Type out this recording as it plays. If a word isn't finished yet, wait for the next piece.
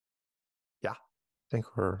Think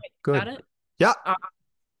we're Got good. it? Yeah. Uh,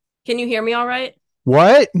 can you hear me all right?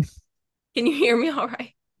 What? Can you hear me all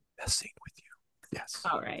right? Messing with you. Yes.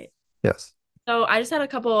 All right. Yes. So I just had a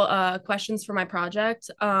couple questions for my project.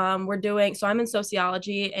 So I'm in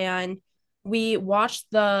sociology and we watched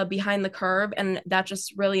the Behind the Curve and that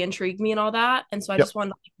just really intrigued me and all that. And so I Yep. just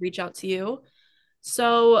wanted to reach out to you.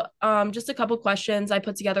 So just a couple questions I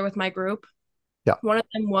put together with my group. Yeah. One of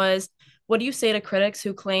them was, what do you say to critics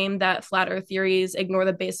who claim that flat earth theories ignore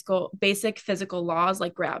the basic physical laws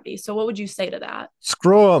like gravity? So what would you say to that?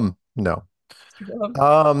 Screw them. No.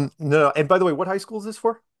 No. And by the way, what high school is this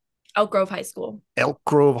for? Elk Grove High School. Elk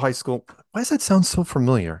Grove High School. Why does that sound so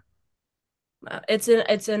familiar? It's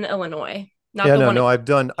in Illinois, not Yeah, the no, one. no. I've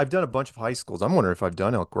done a bunch of high schools. I'm wondering if I've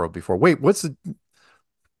done Elk Grove before. Wait,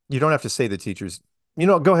 you don't have to say the teacher's,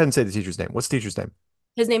 go ahead and say the teacher's name. What's the teacher's name?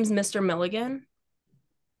 His name's Mr. Milligan.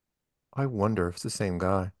 I wonder if it's the same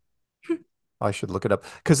guy. I should look it up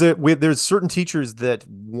because there's certain teachers that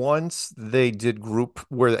once they did group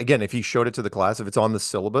where again, if he showed it to the class, if it's on the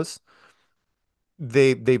syllabus,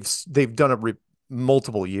 they've done it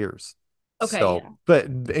multiple years. Okay, So, yeah, but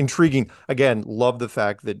intriguing. Again, love the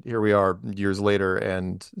fact that here we are years later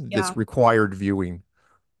and yeah, this required viewing.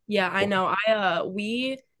 yeah. I know.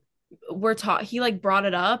 We were taught. He like brought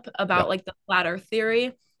it up Yeah, about like the flat Earth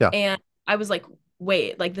theory, yeah, and I was like,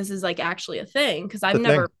 wait, like this is like actually a thing because I've the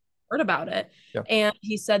thing. never heard about it. Yeah, And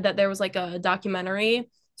he said that there was like a documentary,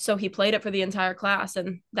 so he played it for the entire class,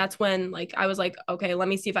 and that's when like I was like, okay, let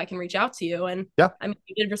me see if I can reach out to you, and yeah. I mean,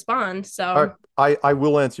 you did respond, All so right. I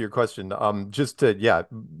will answer your question. Yeah,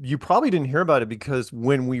 you probably didn't hear about it because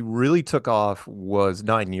when we really took off was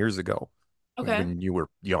 9 years ago, okay, when you were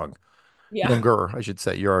young, yeah, younger, I should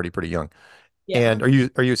say. You're already pretty young. yeah, And are you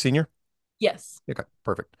a senior? yes, Okay,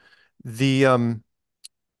 perfect. The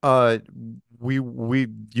Uh, we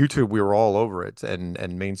YouTube, we were all over it, and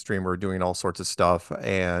mainstream, we were doing all sorts of stuff,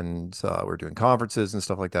 and we are doing conferences and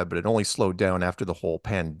stuff like that. But it only slowed down after the whole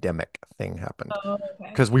pandemic thing happened oh, okay,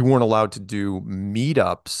 because we weren't allowed to do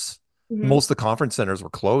meetups. mm-hmm. Most of the conference centers were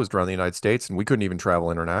closed around the United States, and we couldn't even travel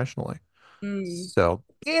internationally. Mm. So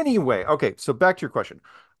anyway, okay, so back to your question.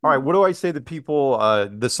 All right, what do I say to people,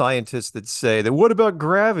 the scientists that say that, what about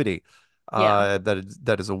gravity? Yeah,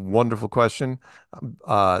 That is a wonderful question.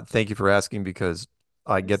 Thank you for asking because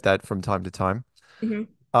of I get course. that from time to time. Hmm.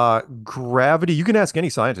 Gravity, you can ask any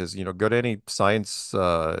scientist, go to any science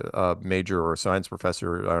major or science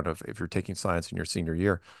professor. I don't know if you're taking science in your senior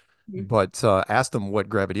year, Hmm. but ask them what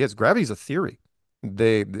gravity is. Gravity is a theory.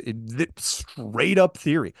 Straight up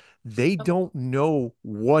theory. They Okay. don't know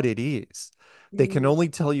what it is. They can Mm. only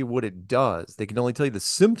tell you what it does. They can only tell you the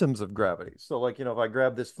symptoms of gravity. So, like, if I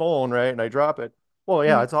grab this phone, right, and I drop it, well,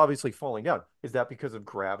 yeah, Hmm. it's obviously falling down. Is that because of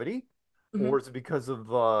gravity, Hmm. or is it because of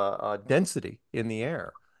density in the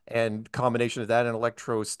air and combination of that and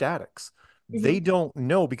electrostatics? They Hmm. don't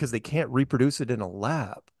know because they can't reproduce it in a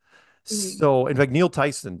lab. Hmm. So, in fact, Neil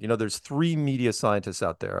Tyson, there's three media scientists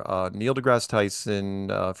out there. Neil deGrasse Tyson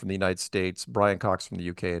from the United States, Brian Cox from the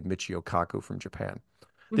UK, and Michio Kaku from Japan.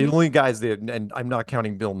 The Hmm. only guys that, and I'm not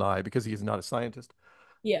counting Bill Nye because he's not a scientist.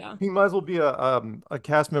 Yeah. He might as well be a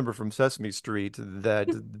cast member from Sesame Street that,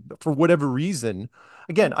 for whatever reason,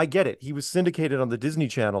 again, I get it. He was syndicated on the Disney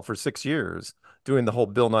Channel for 6 years doing the whole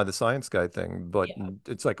Bill Nye the Science Guy thing. But Yeah.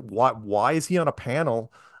 it's like, why is he on a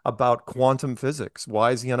panel about quantum physics?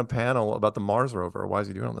 Why is he on a panel about the Mars rover? Why is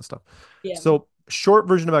he doing all this stuff? Yeah. So, short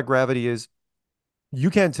version about gravity is you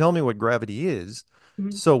can't tell me what gravity is,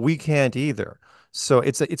 Hmm. so we can't either. So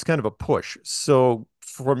it's kind of a push. So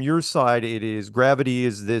from your side, it is gravity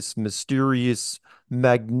is this mysterious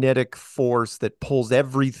magnetic force that pulls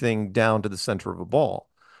everything down to the center of a ball.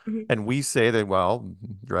 Hmm. And we say that, well,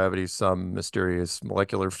 gravity is some mysterious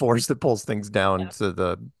molecular force that pulls things down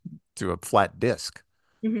Yeah. to a flat disk.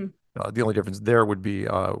 Hmm. The only difference there would be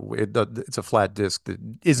it's a flat disk that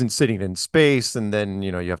isn't sitting in space, and then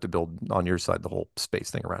you have to build on your side the whole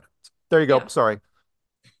space thing around it. There you go. Yeah. Sorry,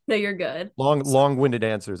 No, you're good. So, long-winded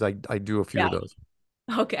answers. I do a few yeah. of those.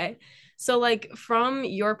 Okay. So, like, from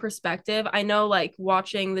your perspective, I know, like,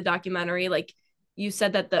 watching the documentary, like, you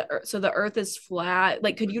said that the Earth is flat.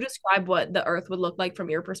 Like, could you describe what the Earth would look like from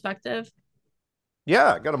your perspective?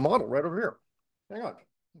 Yeah, I got a model right over here. Hang on.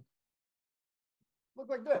 Look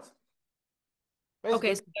like this. Okay,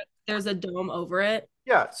 Basically, so there's a dome over it.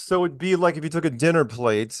 yeah, so it'd be like if you took a dinner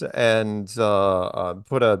plate and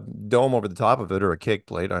put a dome over the top of it or a cake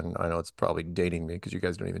plate. I know it's probably dating me because you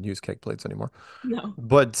guys don't even use cake plates anymore. No.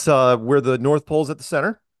 But where the North Pole's at the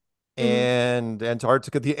center Hmm. and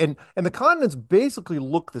Antarctica, and the continents basically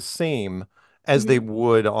look the same as they Hmm.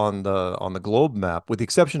 would on the globe map, with the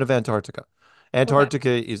exception of Antarctica. Okay.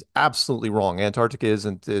 Antarctica is absolutely wrong. Antarctica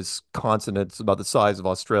isn't this continent. It's about the size of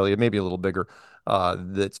Australia, maybe a little bigger.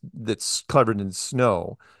 That's covered in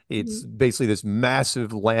snow. It's Mhm. basically this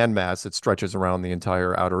massive landmass that stretches around the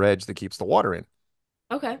entire outer edge that keeps the water in.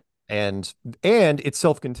 Okay. And it's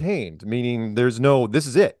self-contained, meaning there's no, this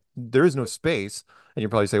is it. There is no space. And you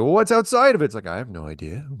probably say, well, what's outside of it? It's like, I have no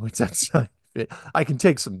idea what's outside of it. I can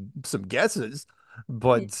take some guesses,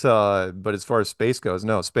 Mhm. but as far as space goes,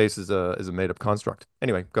 no, space is a made-up construct.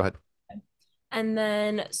 Anyway, go ahead. And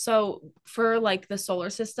then, so for like the solar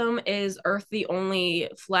system, is Earth the only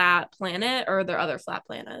flat planet, or are there other flat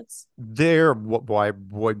planets? There,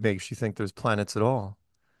 what makes you think there's planets at all?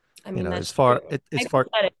 I You mean, know, that's true. as far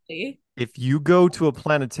Hypothetically, if you go to a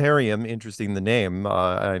planetarium, interesting the name,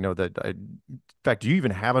 I know that in fact, do you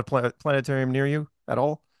even have a planetarium near you at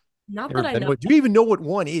all? not Never that I been know. to it? Do you even know what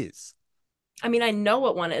one is? I mean, I know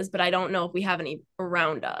what one is, but I don't know if we have any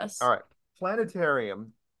around All us. right.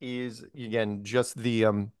 Planetarium is again just the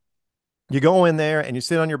you go in there and you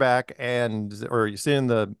sit on your back and or you sit in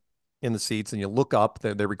the seats and you look up,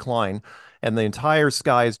 they recline, and the entire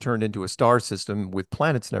sky is turned into a star system with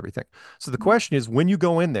planets and everything. So the question is when you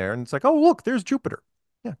go in there and it's like, oh, look, there's Jupiter.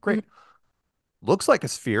 Yeah, great. Mhm. Looks like a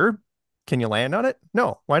sphere. Can you land on it?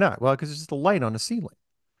 No. Why not? Well, because it's just a light on a ceiling.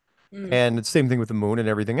 Mhm. And it's the same thing with the moon and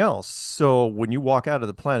everything else. So when you walk out of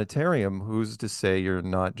the planetarium, who's to say you're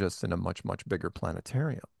not just in a much, much bigger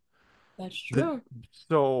planetarium? That's The, true.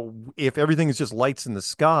 so if everything is just lights in the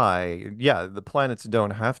sky, yeah, the planets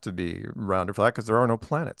don't have to be round or flat because there are no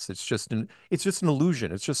planets. It's just an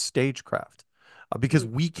illusion. It's just stagecraft because Mhm.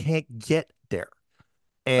 we can't get there.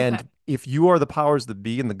 Okay. And if you are the powers that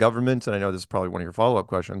be in the government, and I know this is probably one of your follow-up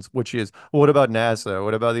questions, which is, what about NASA?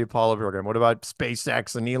 What about the Apollo program? What about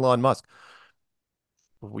SpaceX and Elon Musk?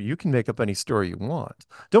 Well, you can make up any story you want.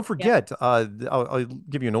 Don't Yeah. forget, I'll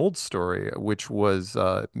give you an old story, which was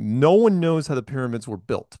no one knows how the pyramids were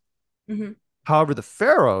built. Hmm. However, the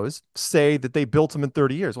pharaohs say that they built them in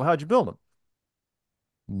 30 years. Well, how'd you build them?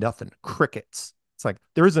 Nothing. Crickets. It's like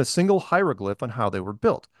there isn't a single hieroglyph on how they were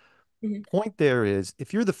built. Hmm. Point there is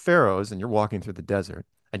if you're the pharaohs and you're walking through the desert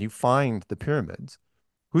and you find the pyramids,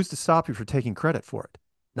 who's to stop you from taking credit for it?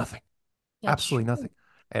 Nothing. That's Absolutely true. nothing.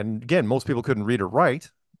 And again, most people couldn't read or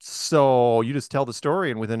write. So you just tell the story,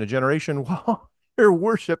 and within a generation, well, your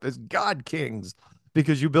worship is God kings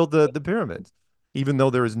because you built the pyramids, even though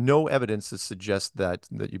there is no evidence to suggest that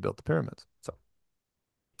you built the pyramids. So,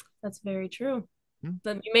 That's very true. hmm.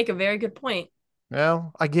 Then you make a very good point.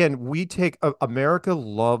 Well, again, we take America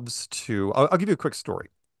loves to. I'll give you a quick story.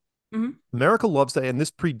 Hmm. America loves to, and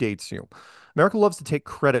this predates you. America loves to take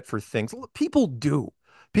credit for things. People do.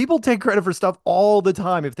 People take credit for stuff all the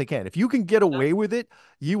time if they can. If you can get away with it,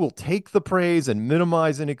 you will take the praise and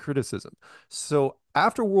minimize any criticism. So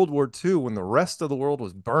after World War II, when the rest of the world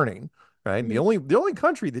was burning, right, Hmm. the only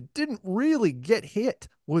country that didn't really get hit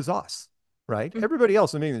was us, right? Hmm. Everybody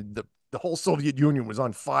else, I mean, the whole Soviet Union was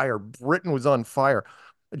on fire. Britain was on fire.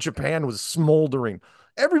 Japan was smoldering.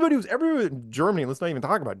 Everybody in Germany, let's not even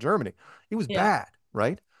talk about Germany. It was Yeah. bad,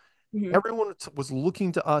 right? Hmm. Everyone was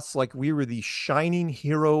looking to us like we were the shining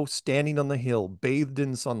hero standing on the hill, bathed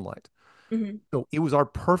in sunlight. Hmm. So it was our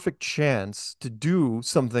perfect chance to do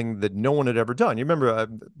something that no one had ever done. You remember,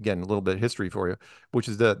 again, a little bit of history for you, which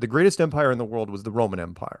is the greatest empire in the world was the Roman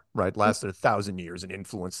Empire, right? Lasted 1,000 years and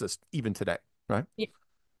influenced us even today, right? Yeah.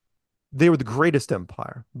 They were the greatest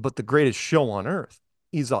empire, but the greatest show on earth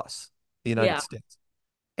is us, the United Yeah. States.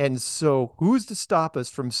 And so, who's to stop us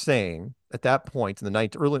from saying at that point in the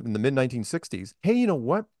early in the mid 1960s, hey, you know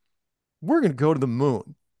what? We're going to go to the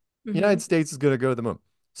moon. The United Hmm. States is going to go to the moon.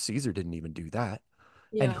 Caesar didn't even do that.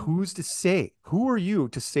 And Yeah. who's to say? Who are you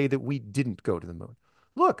to say that we didn't go to the moon?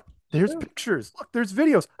 Look, there's True. pictures. Look, there's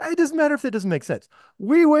videos. It doesn't matter if that doesn't make sense.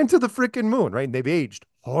 We went to the freaking moon, right? And they've aged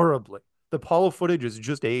horribly. The Apollo footage has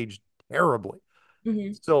just aged terribly.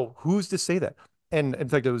 Hmm. So who's to say that? And in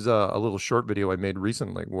fact, it was a little short video I made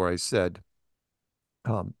recently where I said,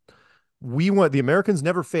 um, the Americans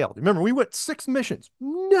never failed. Remember, we went 6 missions,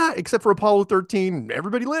 not except for Apollo 13.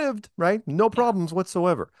 Everybody lived, right? No Yeah. problems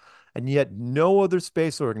whatsoever. And yet, no other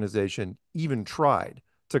space organization even tried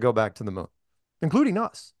to go back to the moon, including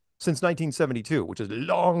us, since 1972, which is a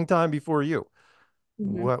long time before you.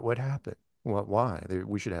 Hmm. What happened? Why?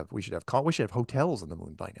 We should have hotels on the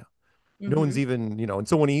moon by now. No one's Hmm. even, and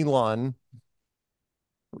so when Elon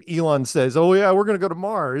says, "Oh yeah, we're going to go to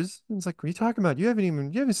Mars." And it's like, "What are you talking about? You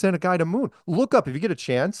haven't sent a guy to moon. Look up if you get a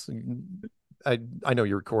chance. I know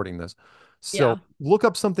you're recording this, so Yeah. look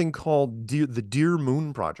up something called the Dear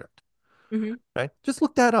Moon Project. Hmm. Right? Just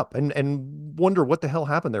look that up and wonder what the hell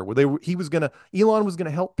happened there. Where they were, he was gonna Elon was gonna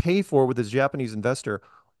help pay for with his Japanese investor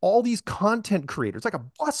all these content creators, like a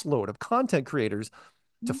busload of content creators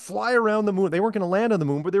to fly around the moon. They weren't gonna land on the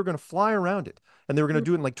moon, but they were gonna fly around it, and they were gonna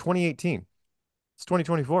do it in like 2018. It's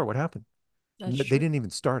 2024. What happened? That's They true. didn't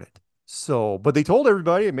even start it. So, but they told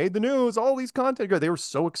everybody it made the news. All these content, they were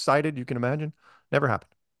so excited. You can imagine. Never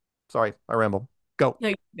happened. Sorry, I ramble. Go. No,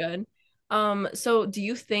 you're good. So do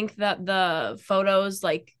you think that the photos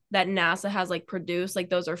like that NASA has like produced, like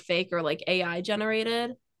those are fake or like AI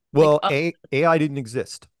generated? Like, Well, AI didn't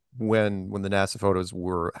exist when the NASA photos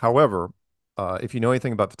were. However, if you know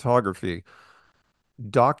anything about photography,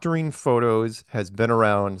 doctoring photos has been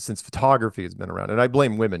around since photography has been around, and I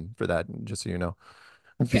blame women for that, just so you know.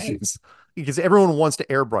 okay. Because everyone wants to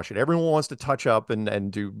airbrush it. Everyone wants to touch up and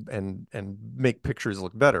make pictures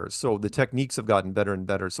look better. So the techniques have gotten better and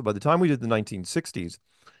better. So by the time we did the 1960s,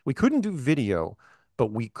 we couldn't do video,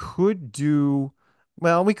 but we could do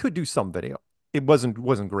some video. It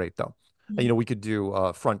wasn't great though. And, we could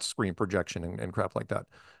do front screen projection and crap like that.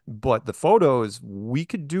 But the photos, we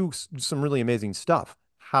could do some really amazing stuff. Mhm.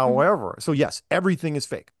 However, so yes, everything is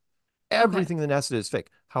fake. Okay. Everything in the Nest is fake.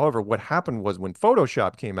 However, what happened was when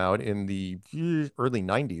Photoshop came out in the early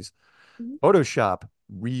 90s, Mhm. Photoshop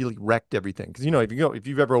really wrecked everything. Because if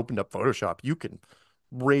you've ever opened up Photoshop, you can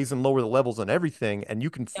raise and lower the levels on everything, and Yeah.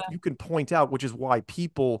 you can point out, which is why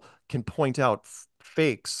people can point out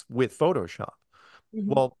fakes with Photoshop. Mhm.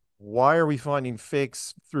 Well, why are we finding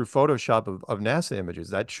fakes through Photoshop of NASA images?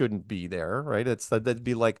 That shouldn't be there, right? That'd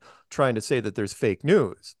be like trying to say that there's fake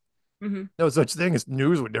news. Mhm. No such thing as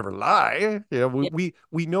news would never lie. Yeah, Yeah.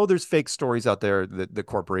 we know there's fake stories out there that the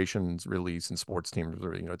corporations release and sports teams,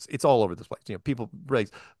 it's all over this place. People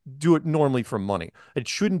do it normally for money. It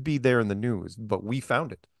shouldn't be there in the news, but we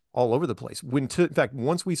found it all over the place. In fact,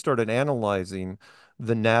 once we started analyzing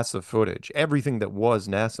the NASA footage, everything that was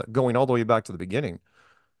NASA, going all the way back to the beginning,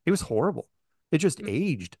 it was horrible. It just Mhm.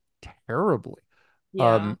 aged terribly.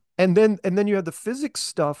 Yeah. And then you had the physics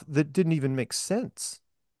stuff that didn't even make sense.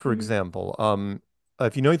 For Mhm. example,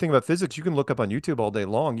 if you know anything about physics, you can look up on YouTube all day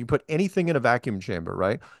long. You put anything in a vacuum chamber,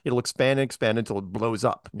 right? It'll expand and expand until it blows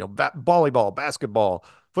up. Volleyball, basketball,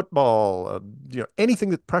 football, anything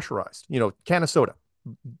that's pressurized. Can of soda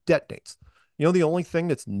detonates. The only thing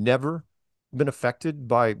that's never been affected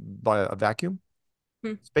by a vacuum,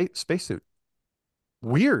 Mhm. spacesuit.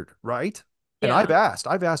 Weird, right? And Yeah.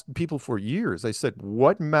 I've asked people for years. I said,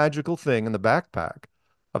 what magical thing in the backpack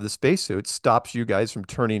of the spacesuit stops you guys from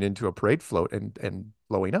turning into a parade float and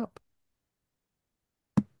blowing up?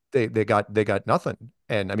 They got nothing.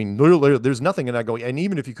 And I mean, literally, there's nothing. And I go, and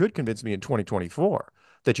even if you could convince me in 2024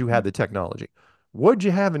 that you Mhm. had the technology, what'd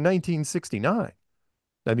you have in 1969?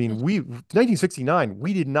 I mean, 1969,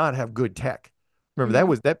 we did not have good tech. Remember,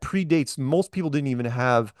 Mhm. that predates most people didn't even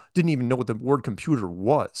know what the word computer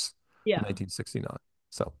was in Yeah. 1969.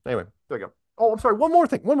 So anyway, there you go. Oh, I'm sorry. One more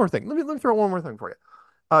thing. Let me throw one more thing for you.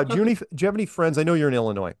 Okay. Do you have any friends? I know you're in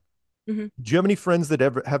Illinois. Mhm. Do you have any friends that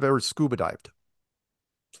ever scuba dived?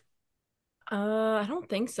 I don't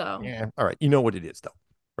think so. Yeah. All right. You know what it is though,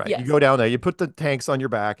 right? You Yes. go down there, you put the tanks on your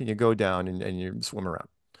back and you go down and you swim around.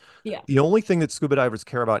 Yeah. The only thing that scuba divers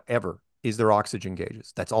care about ever is their oxygen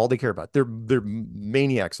gauges. That's all they care about. They're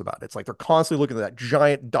maniacs about it. It's like they're constantly looking at that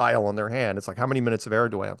giant dial on their hand. It's like, how many minutes of air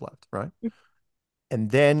do I have left? Right.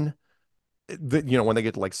 And then when they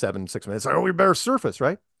get to like 7, 6 minutes, like, oh, we better surface,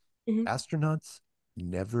 right? Mhm. Astronauts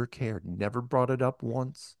never cared, never brought it up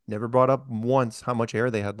once, never brought up once how much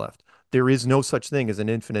air they had left. There is no such thing as an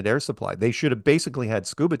infinite air supply. They should have basically had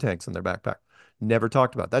scuba tanks in their backpack. Never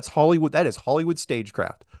talked about. That's Hollywood. That is Hollywood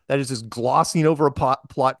stagecraft. That is just glossing over a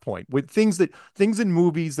plot point with things in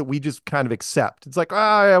movies that we just kind of accept. It's like,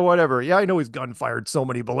 yeah, whatever. Yeah, I know his gun fired so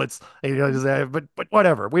many bullets, but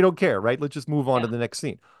whatever. We don't care, right? Let's just move on to Yeah. the next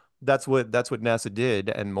scene. That's what NASA did,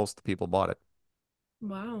 and most people bought it.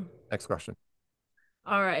 Wow. Next question.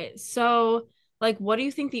 All right. So, like, what do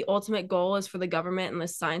you think the ultimate goal is for the government and the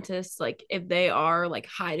scientists? Like, if they are like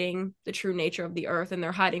hiding the true nature of the Earth and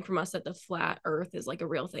they're hiding from us that the flat Earth is like a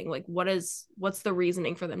real thing, like, what's the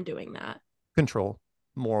reasoning for them doing that? Control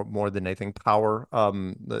more than anything. Power.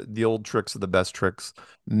 The old tricks are the best tricks.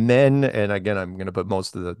 Men, and again, I'm going to put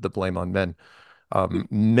most of the blame on men.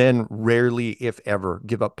 Men rarely, if ever,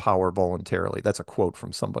 give up power voluntarily. That's a quote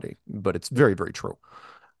from somebody, but it's very, very true.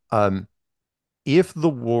 Um, if the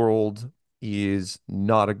world is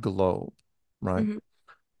not a globe, right, Mhm.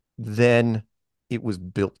 then it was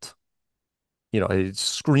built. It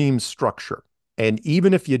screams structure. And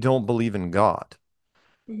even if you don't believe in God,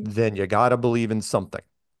 Mhm. then you got to believe in something.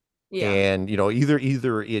 Yeah. And either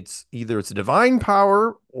it's a divine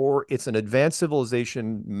power or it's an advanced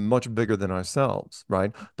civilization much bigger than ourselves,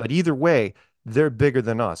 right? But either way, they're bigger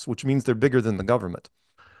than us, which means they're bigger than the government.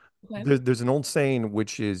 Okay. There's an old saying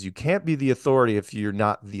which is you can't be the authority if you're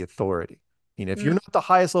not the authority. If you're Mm, not the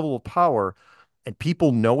highest level of power and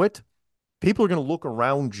people know it, people are going to look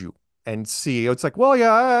around you and see. It's like, well,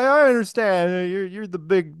 yeah, I understand. You're the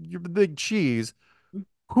big cheese.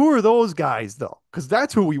 Who are those guys though? Because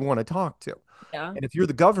that's who we want to talk to. yeah. And if you're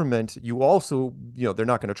the government, you also, they're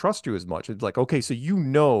not going to trust you as much. It's like, okay, so you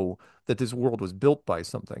know that this world was built by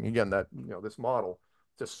something. Again, this model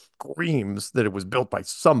just screams that it was built by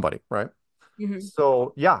somebody, right? Hmm.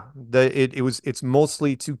 So yeah, it's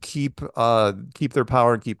mostly to keep their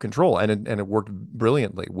power and keep control, and it worked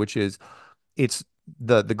brilliantly, which is it's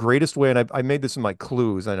the greatest way. And I made this in my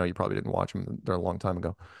clues. I know you probably didn't watch them; they're a long time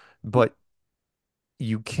ago, but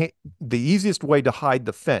you can't the easiest way to hide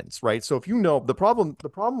the fence, right? So if you know the problem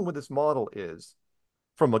with this model is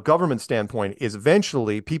from a government standpoint is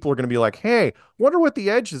eventually people are going to be like, "Hey, wonder what the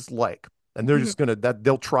edge is like." And they're Hmm. just going to that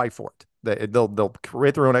they'll try for it. They'll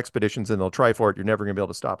create their own expeditions and they'll try for it. You're never going to be able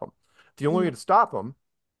to stop them. The only way Hmm. to stop them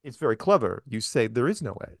is very clever. You say there is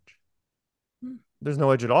no edge. There's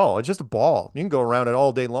no edge at all. It's just a ball. You can go around it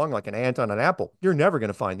all day long like an ant on an apple. You're never going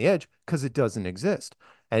to find the edge because it doesn't exist.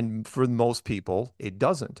 And for most people, it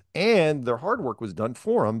doesn't. And their hard work was done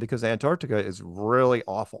for them because Antarctica is really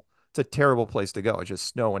awful. It's a terrible place to go. It's just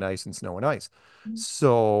snow and ice and snow and ice.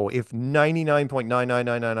 So if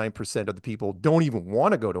 99.99999% of the people don't even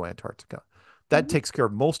want to go to Antarctica, that Hmm. takes care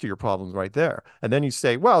of most of your problems right there. And then you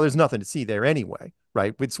say, well, there's nothing to see there anyway,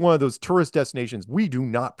 right? It's one of those tourist destinations we do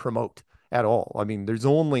not promote at all. I mean, there's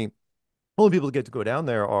only people that get to go down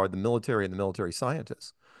there are the military and the military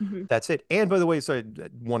scientists. Hmm. That's it. And by the way, so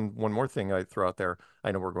one more thing I throw out there.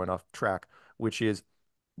 I know we're going off track, which is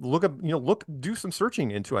do some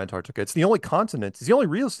searching into Antarctica. It's the only continent, it's the only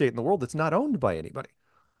real estate in the world that's not owned by anybody.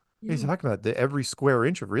 He's Hmm. talking about every square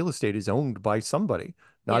inch of real estate is owned by somebody.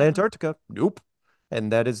 Not Yeah. Antarctica. Nope.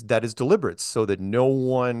 And that is deliberate so that no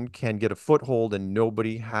one can get a foothold and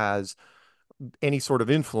nobody has any sort of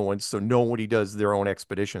influence, so nobody does their own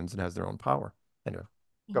expeditions and has their own power. Anyway,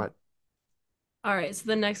 go ahead. All right, so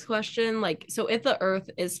the next question, like, so if the Earth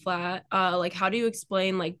is flat, like, how do you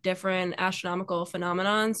explain like different astronomical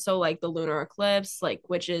phenomenon? So, like the lunar eclipse, like,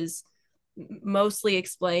 which is mostly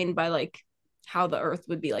explained by like how the Earth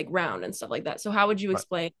would be like round and stuff like that. So, how would you Right.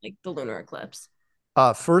 explain like the lunar eclipse?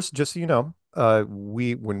 First, just so you know,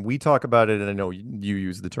 we when we talk about it, and I know you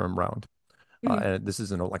use the term round, Hmm. and this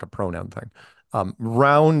isn't like a pronoun thing.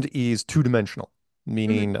 Round is two-dimensional, Hmm.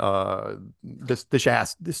 meaning this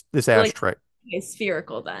So, like, ashtray. okay,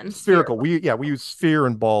 spherical then, Spherical. spherical. We use sphere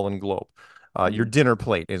and ball and globe. Your Hmm. dinner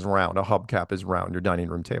plate is round. A hubcap is round. Your dining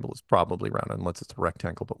room table is probably round, unless it's a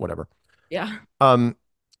rectangle, but whatever. Yeah. Um,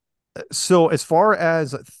 So as far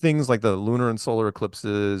as things like the lunar and solar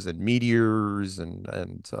eclipses and meteors and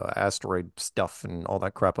asteroid stuff and all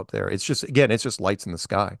that crap up there, it's just lights in the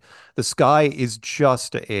sky. The sky is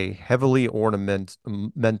just a heavily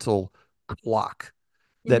ornamental clock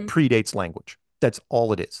that Hmm. predates language. That's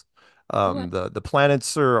all it is. Okay. The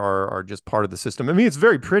planets are just part of the system. I mean, it's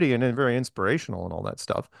very pretty and very inspirational and all that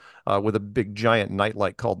stuff, with a big giant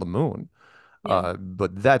nightlight called the moon. Yeah.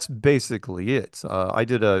 But that's basically it.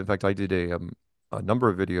 In fact, I did a number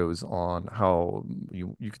of videos on how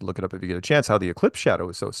you can look it up if you get a chance, how the eclipse shadow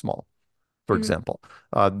is so small. For Hmm. example,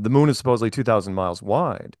 the moon is supposedly 2,000 miles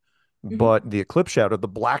wide, Hmm. but the eclipse shadow, the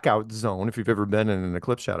blackout zone, if you've ever been in an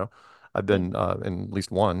eclipse shadow, I've Yeah. been in at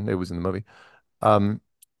least one. It was in the movie. Um,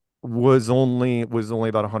 was only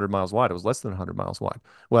about 100 miles wide. It was less than 100 miles wide.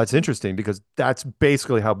 Well, that's interesting because that's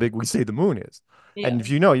basically how big we say the moon is. And Yeah. if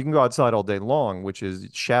you know, you can go outside all day long, which is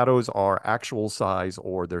shadows are actual size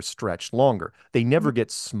or they're stretched longer. They never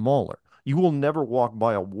get smaller. You will never walk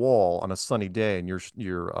by a wall on a sunny day and your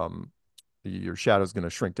shadow is going to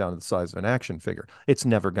shrink down to the size of an action figure. It's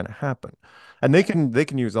never going to happen. And they Yeah.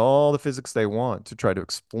 can use all the physics they want to try to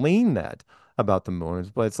explain that about the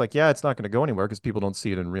moon, but it's like, yeah, it's not going to go anywhere because people don't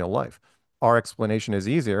see it in real life. Our explanation is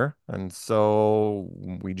easier, and so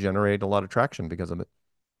we generate a lot of traction because of it.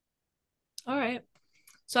 All right.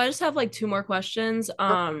 So I just have like two more questions.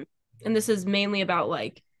 Sure. And this is mainly about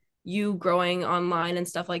like you growing online and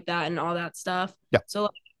stuff like that and all that stuff. Yeah, So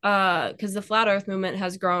like because the flat earth movement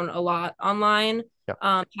has grown a lot online. yeah.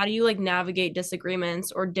 How do you like navigate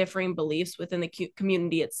disagreements or differing beliefs within the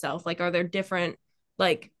community itself? Like are there different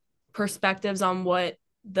like perspectives on what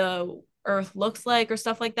the earth looks like or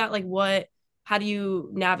stuff like that? Like what how do you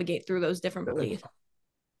navigate through those different beliefs?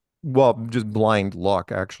 Well, just blind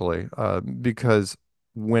luck, actually, because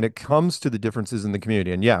when it comes to the differences in the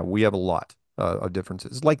community, and yeah, we have a lot of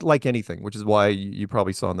differences, like anything, which is why you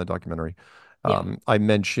probably saw in the documentary. Yeah. I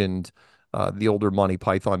mentioned the older Monty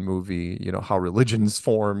Python movie, how religions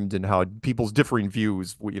formed and how people's differing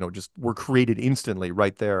views, just were created instantly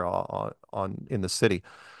right there on in the city.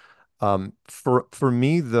 For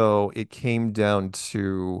me, though, it came down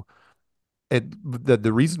to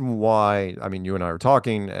the reason why, I mean, you and I are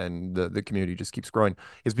talking and the community just keeps growing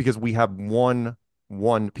is because we have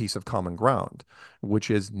one piece of common ground, which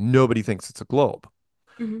is nobody thinks it's a globe.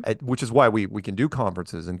 Hmm. Which is why we can do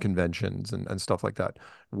conferences and conventions and stuff like that,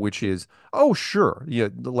 which is, oh, sure. Yeah,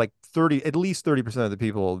 like at least 30% of the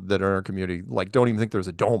people that are in our community like don't even think there's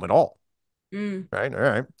a dome at all. Mm. Right? All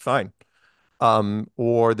right, fine.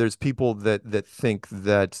 Or there's people that think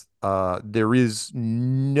that there is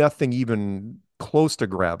nothing even close to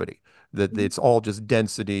gravity, that Hmm. it's all just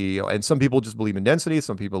density. And some people just believe in density,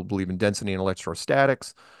 some people believe in density and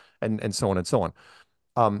electrostatics, and so on and so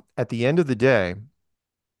on. At the end of the day,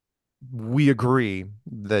 we agree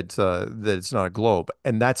that it's not a globe,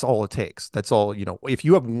 and that's all it takes. That's all, if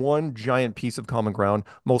you have one giant piece of common ground,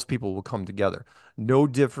 most people will come together. No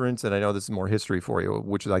difference, and I know this is more history for you,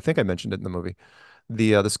 which is I think I mentioned it in the movie,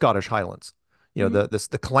 the Scottish Highlands. Hmm.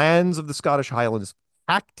 The clans of the Scottish Highlands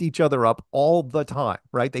hacked each other up all the time,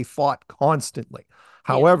 right? They fought constantly. Yeah.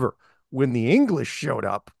 However, when the English showed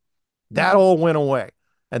up, that Hmm. all went away.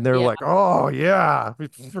 And they're Yeah. like, oh, yeah,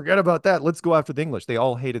 forget about that. Let's go after the English. They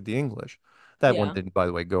all hated the English. That one Yeah. didn't, by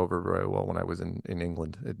the way, go over very well when I was in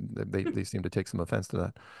England. They seemed to take some offense to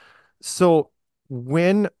that. So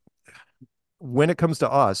when when it comes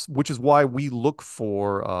to us, which is why we look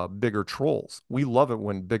for bigger trolls. We love it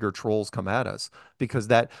when bigger trolls come at us because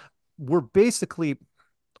that we're basically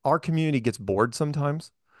our community gets bored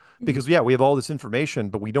sometimes Hmm. because yeah, we have all this information,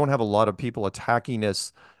 but we don't have a lot of people attacking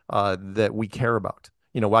us that we care about.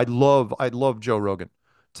 I'd love Joe Rogan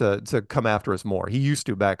to come after us more. He used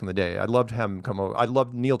to back in the day. I'd loved him come over. I'd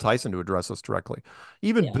love Neil Tyson to address us directly.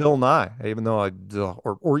 Even Yeah. Bill Nye, even though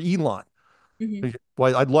or Elon. Hmm.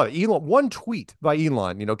 Well, I'd love Elon. One tweet by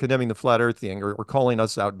Elon, condemning the flat Earth thing or calling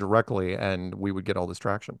us out directly, and we would get all this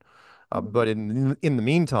traction. Hmm. But in the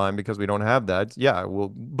meantime, because we don't have that, yeah, well,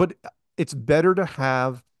 but it's better to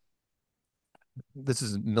have. This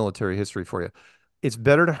is military history for you. It's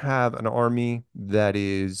better to have an army that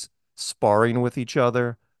is sparring with each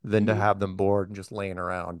other than to Hmm. have them bored and just laying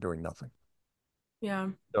around doing nothing. Yeah.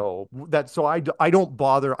 So I don't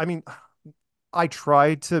bother. I mean, I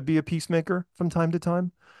try to be a peacemaker from time to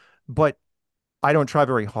time, but I don't try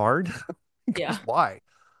very hard because Yeah. why?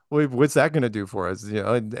 What's that going to do for us?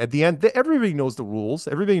 At the end, everybody knows the rules.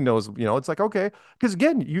 Everybody knows, it's like, okay. Because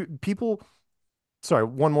again, sorry,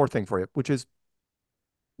 one more thing for you, which is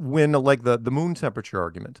when like the moon temperature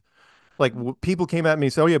argument, like people came at me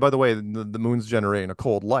and said, oh yeah, by the way, the moon's generating a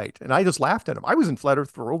cold light. And I just laughed at them. I was in flat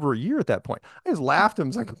earth for over a year at that point. I just laughed at him. I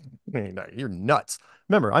was like, "Hey, no, you're nuts."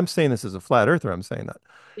 Remember, I'm saying this as a flat earther. I'm saying that.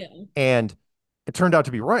 Yeah. And it turned out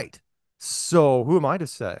to be right. So who am I to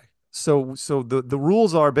say? So the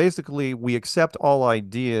rules are basically we accept all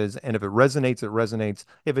ideas, and if it resonates, it resonates.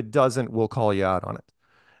 If it doesn't, we'll call you out on it.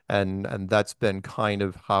 And that's been kind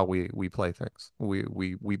of how we play things.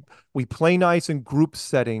 We play nice in group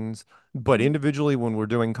settings, but Hmm. individually when we're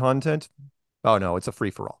doing content, oh no, it's a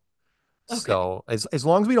free for all. Okay. So as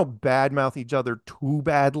long as we don't badmouth each other too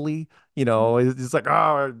badly, Mhm. it's like,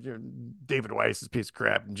 oh, David Weiss is a piece of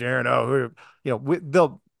crap, and Jaron, oh,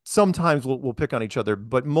 they'll sometimes we'll pick on each other,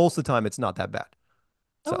 but most of the time it's not that bad.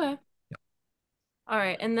 So Okay. All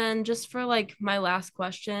right. And then just for like my last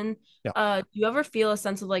question, yeah, do you ever feel a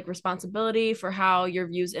sense of like responsibility for how your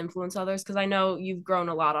views influence others? Because I know you've grown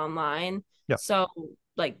a lot online. yeah. So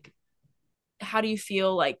like how do you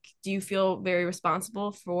feel like do you feel very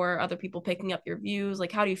responsible for other people picking up your views?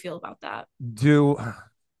 Like how do you feel about that? Do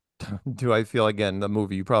do I feel again the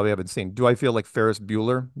movie you probably haven't seen? Do I feel like Ferris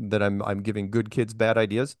Bueller that I'm giving good kids bad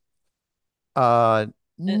ideas? Uh,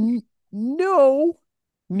 n no,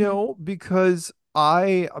 Mm-hmm. no, because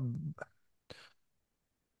I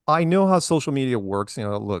know how social media works.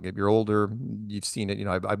 Look, if you're older, you've seen it.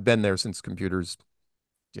 I've been there since computers,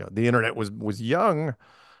 the internet was young.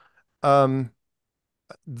 Um,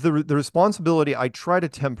 the responsibility, I try to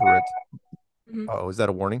temper it. Mm-hmm. Oh, is that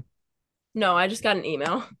a warning? No, I just got an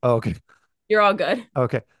email. Oh, okay. You're all good.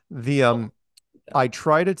 Okay. Oh, I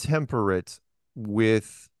try to temper it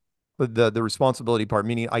with the responsibility part,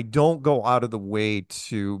 meaning I don't go out of the way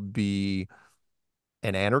to be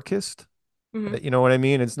an anarchist. mm-hmm. You know what I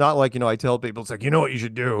mean? It's not like, I tell people, it's like, you know what you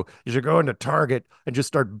should do? You should go into Target and just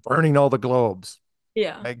start burning all the globes.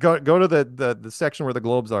 Yeah. Go to the section where the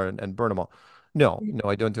globes are and burn them all. No, Mhm. no,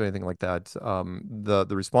 I don't do anything like that.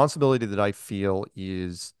 The responsibility that I feel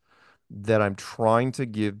is that I'm trying to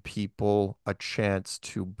give people a chance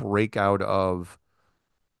to break out of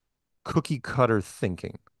cookie cutter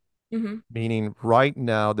thinking. Mhm. Meaning, right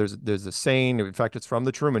now, there's a saying. In fact, it's from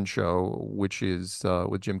the Truman Show, which is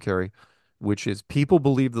with Jim Carrey, which is people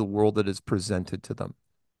believe the world that is presented to them,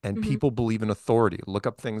 and Mhm. people believe in authority. Look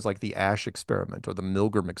up things like the Ash experiment or the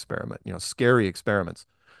Milgram experiment. Scary experiments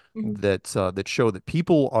Mhm. that show that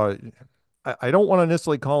people are. I don't want to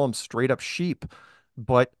necessarily call them straight up sheep,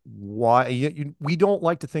 but why we don't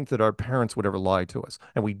like to think that our parents would ever lie to us,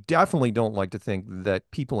 and we definitely don't like to think that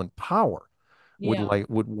people in power Yeah.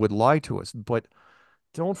 would lie to us. But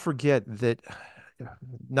don't forget that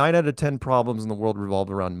 9 out of 10 problems in the world revolve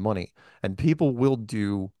around money, and people will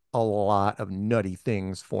do a lot of nutty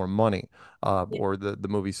things for money. Yeah. Or the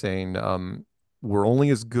movie saying, "We're only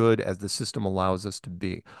as good as the system allows us to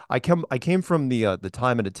be." I came from the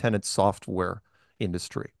time and attendance software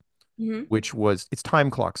industry, Mhm. which was it's time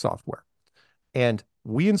clock software, and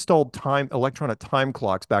we installed time electronic time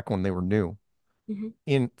clocks back when they were new Mhm.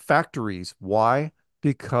 in factories. Why?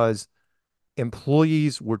 Because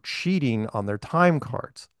employees were cheating on their time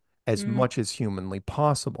cards as Mhm. much as humanly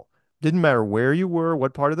possible. Didn't matter where you were,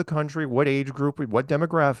 what part of the country, what age group, what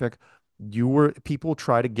demographic, people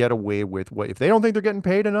try to get away with what if they don't think they're getting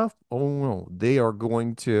paid enough, oh no, they are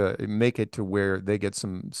going to make it to where they get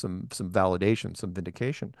some validation, some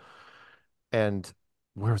vindication. And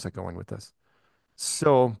where was I going with this?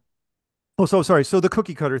 So Oh, so sorry. So the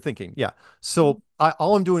cookie cutter thinking. Yeah. Mhm. So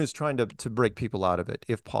all I'm doing is trying to break people out of it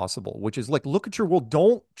if possible, which is like, look at your world.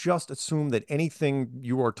 Don't just assume that anything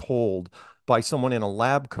you are told by someone in a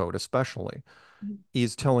lab coat, especially, Mhm.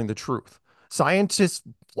 is telling the truth. Scientists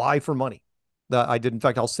lie for money. That I did. In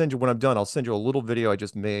fact, I'll send you when I'm done. I'll send you a little video I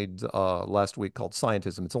just made last week called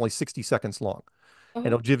Scientism. It's only 60 seconds long. And Uh-huh.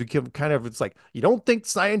 it'll give you kind of, it's like, you don't think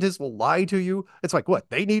scientists will lie to you? It's like, what?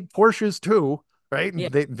 They need Porsches too, right? Yeah.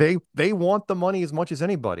 They want the money as much as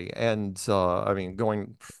anybody. And I mean,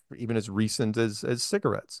 going even as recent as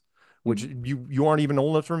cigarettes, which Mhm. you aren't even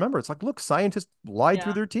old enough to remember. It's like, look, scientists lied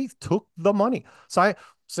through Yeah. their teeth, took the money.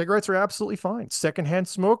 Cigarettes are absolutely fine. Secondhand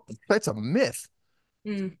smoke, that's a myth.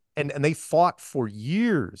 Mm. And they fought for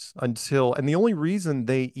years and the only reason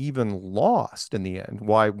they even lost in the end,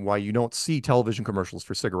 why you don't see television commercials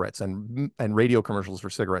for cigarettes and radio commercials for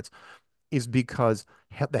cigarettes, is because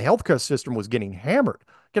the healthcare system was getting hammered.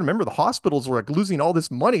 You can remember the hospitals were like losing all this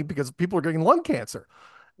money because people are getting lung cancer.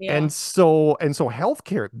 Yeah. And so big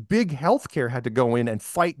healthcare had to go in and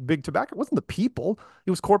fight big tobacco. It wasn't the people, it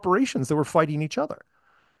was corporations that were fighting each other.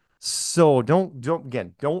 So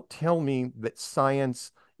don't tell me that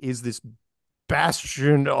science is this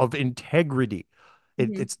bastion of integrity.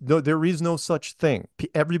 Mhm. It's no, there is no such thing.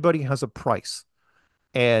 Everybody has a price.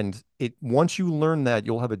 And once you learn that,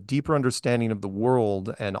 you'll have a deeper understanding of the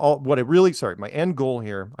world and all what it really, sorry, my end goal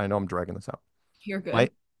here, I know I'm dragging this out. You're My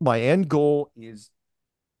good. my end goal is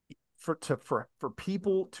for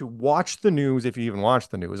people to watch the news, if you even watch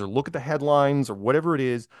the news, or look at the headlines or whatever it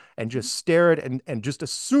is, and just stare at it and just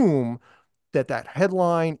assume that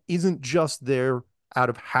headline isn't just there out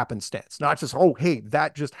of happenstance, not just, oh, hey,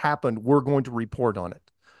 that just happened, we're going to report on it.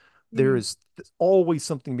 There Mhm. is always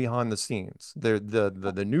something behind the scenes. The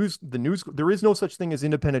news, there is no such thing as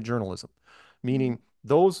independent journalism, Mhm. meaning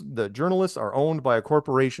the journalists are owned by a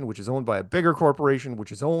corporation, which is owned by a bigger corporation,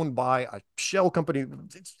 which is owned by a shell company.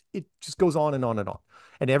 It just goes on and on and on.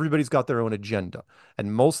 And everybody's got their own agenda.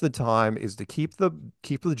 And most of the time is to keep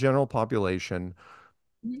the general population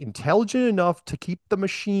Mhm. intelligent enough to keep the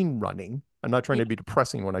machine running. I'm not trying Yeah. to be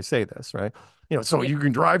depressing when I say this, right? So Yeah. you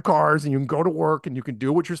can drive cars and you can go to work and you can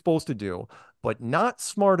do what you're supposed to do, but not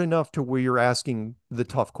smart enough to where you're asking the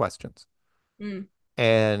tough questions. Mm.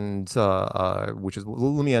 And which is,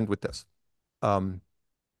 let me end with this. Um,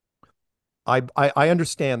 I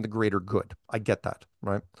understand the greater good. I get that,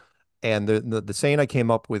 right? And the saying I came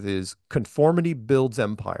up with is conformity builds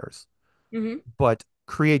empires, Mhm. but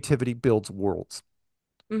creativity builds worlds.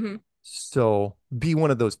 Mhm. So be one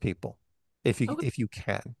of those people Okay. if you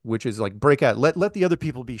can, which is like break out, let the other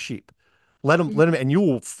people be sheep. Mhm. Let them, and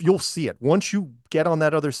you'll see it. Once you get on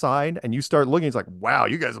that other side and you start looking, it's like, wow,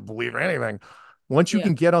 you guys will believe anything. Once you Yeah.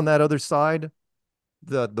 can get on that other side,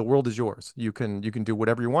 the world is yours. You can do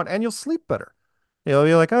whatever you want and you'll sleep better.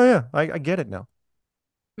 You're like, oh yeah, I get it now.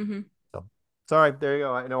 Mhm. So sorry, there you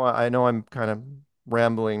go. I know I'm kind of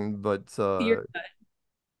rambling, but You're good.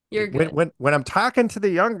 You're good. when I'm talking to the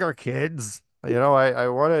younger kids, I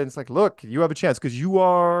want to, it's like, look, you have a chance because you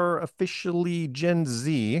are officially Gen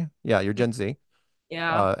Z. Yeah, you're Gen Z.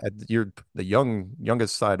 Yeah, You're the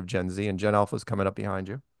youngest side of Gen Z, and Gen Alpha's coming up behind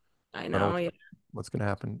you. I I don't know know. Yeah. what's going to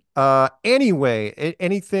happen. Anyway,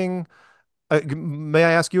 anything? May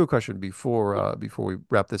I ask you a question before we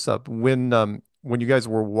wrap this up? When you guys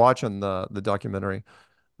were watching the documentary,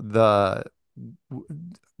 the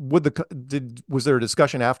would the did was there a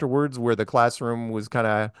discussion afterwards where the classroom was kind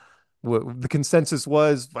of the consensus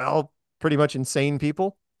was, well, pretty much insane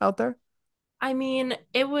people out there? I mean,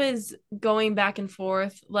 it was going back and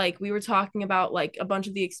forth. Like we were talking about like a bunch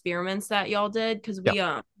of the experiments that y'all did because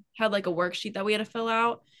Yeah, we had like a worksheet that we had to fill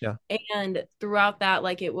out. yeah, And throughout that,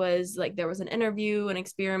 like it was like there was an interview, an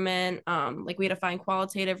experiment, like we had to find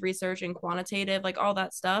qualitative research and quantitative, like all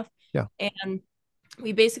that stuff. yeah, And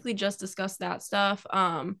we basically just discussed that stuff.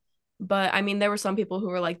 But I mean, there were some people who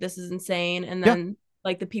were like, this is insane. And yeah. then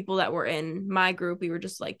like the people that were in my group, we were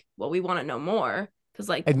just like, well, we want to know more. Cause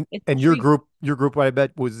like it's And intriguing. your group, I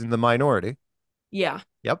bet, was in the minority. Yeah.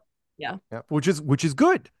 Yep. Yeah. Yeah, which is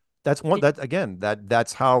good. That's one Yeah. that again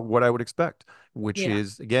that's how what I would expect. Which Yeah.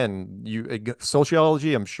 is again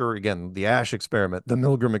sociology. I'm sure again the Ash experiment, the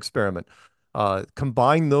Milgram experiment,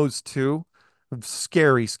 combine those two,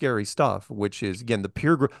 scary stuff. Which is again the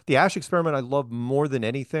peer group. The Ash experiment I love more than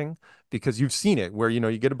anything because you've seen it where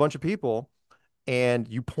you get a bunch of people and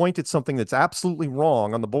you point at something that's absolutely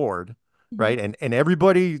wrong on the board, Mhm. right? And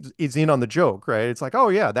everybody is in on the joke, right? It's like, oh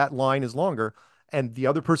yeah, that line is longer, and the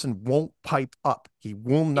other person won't pipe up. He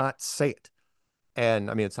will Yeah. not say it. And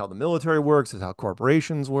I mean, it's how the military works, it's how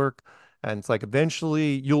corporations work. And it's like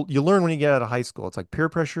eventually you learn when you get out of high school. It's like peer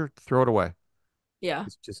pressure, throw it away. Yeah.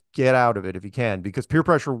 Just get out of it if you can, because peer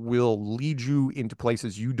pressure will lead you into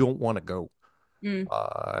places you don't want to go. Mm.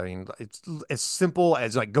 I mean, it's as simple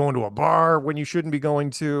as like going to a bar when you shouldn't be going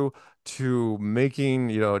to making,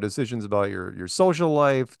 decisions about your social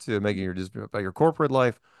life, to making your just about your corporate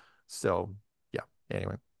life. So, yeah.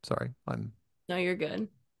 Anyway, sorry. I'm No, you're good.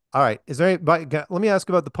 all right. Let me ask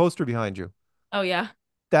about the poster behind you. Oh yeah.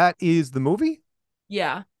 That is the movie?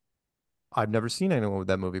 Yeah. I've never seen anyone with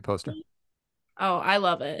that movie poster. Oh, I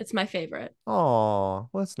love it. It's my favorite. Oh,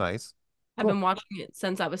 well, that's nice. I've Cool. been watching it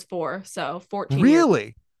since I was 4, so 14 years.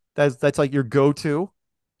 Really? That's like your go-to?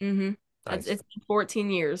 Mm-hmm. Nice. It's been 14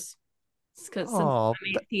 years. Because since Oh,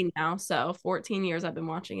 I'm 18 now, so 14 years I've been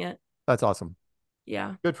watching it. that's awesome.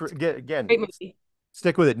 Yeah. Good for again. Great movie.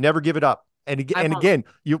 Stick with it. Never give it up. I And won't. again,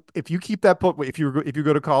 you if you keep that if you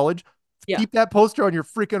go to college, Yeah. keep that poster on your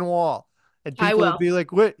freaking wall. And I people will will. be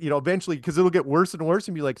like, "What?" Eventually, because it'll get worse and worse,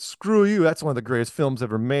 and be like, "Screw you! That's one of the greatest films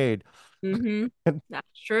ever made." Mm-hmm. And That's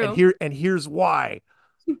true. here's why.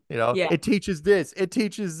 Yeah. It teaches this. It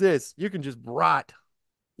teaches this. You can just rot.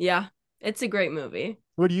 Yeah. It's a great movie.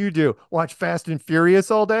 What do you do? Watch Fast and Furious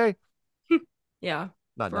all day? Yeah.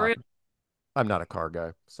 Not For real. nothing. I'm not a car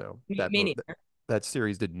guy, so Me neither. that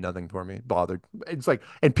series did nothing for me. Bothered. It's like,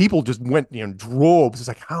 and people just went in droves. It's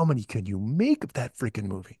like, how many can you make of that freaking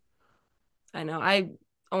movie? I know. I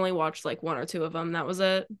only watched like one or two of them. That was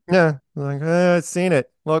it. Yeah, like, I've seen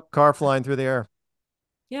it. Look, car flying through the air.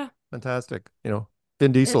 Yeah. Fantastic. Vin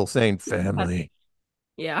It, Diesel saying family.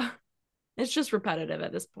 yeah. It's just repetitive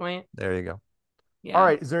at this point. There you go. All Yeah.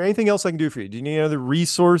 right. Is there anything else I can do for you? Do you need any other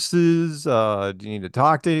resources? Do you need to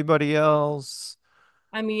talk to anybody else?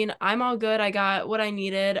 I mean, I'm all good. I got what I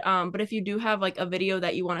needed. But if you do have like a video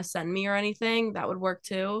that you want to send me or anything, that would work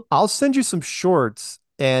too. I'll send you some shorts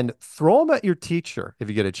and throw them at your teacher if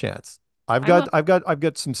you get a chance. I will. I've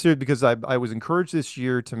got some serious because I was encouraged this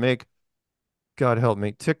year to make, God help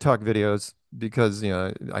me, TikTok videos because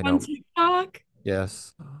I On know. TikTok.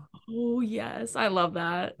 Yes. Oh yes, I love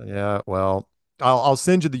that. Yeah, well, I'll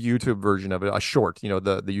send you the YouTube version of it, a short, the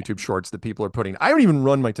YouTube shorts that people are putting. I don't even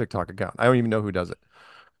run my TikTok account. I don't even know who does it.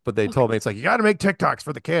 But they Okay. told me it's like you got to make TikToks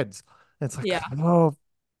for the kids. And it's like, Yeah. oh,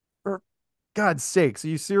 for God's sakes, are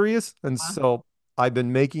you serious? And so I've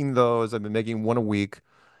been making those. I've been making one a week,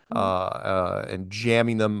 Mhm. and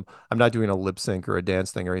jamming them. I'm not doing a lip sync or a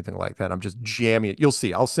dance thing or anything like that. I'm just jamming it. You'll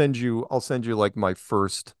see. I'll send you like my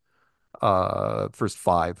first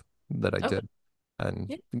five that I Okay. did. And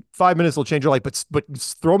Yeah. 5 minutes will change your life, but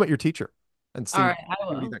throw them at your teacher and All see right. I see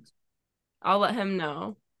what he will. thinks. I'll let him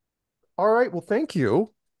know. All right. Well, thank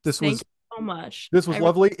you. This Thank was you so much. this was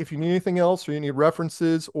lovely. If you need anything else or you need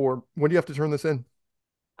references or when do you have to turn this in?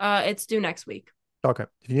 It's due next week. Okay.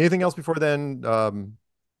 If you need anything else before then,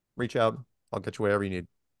 reach out. I'll get you whatever you need.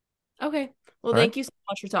 Okay. Well, All right. thank you so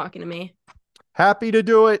much for talking to me. Happy to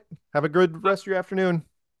do it. Have a good rest of your afternoon.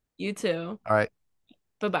 You too. All right.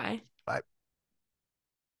 Bye bye.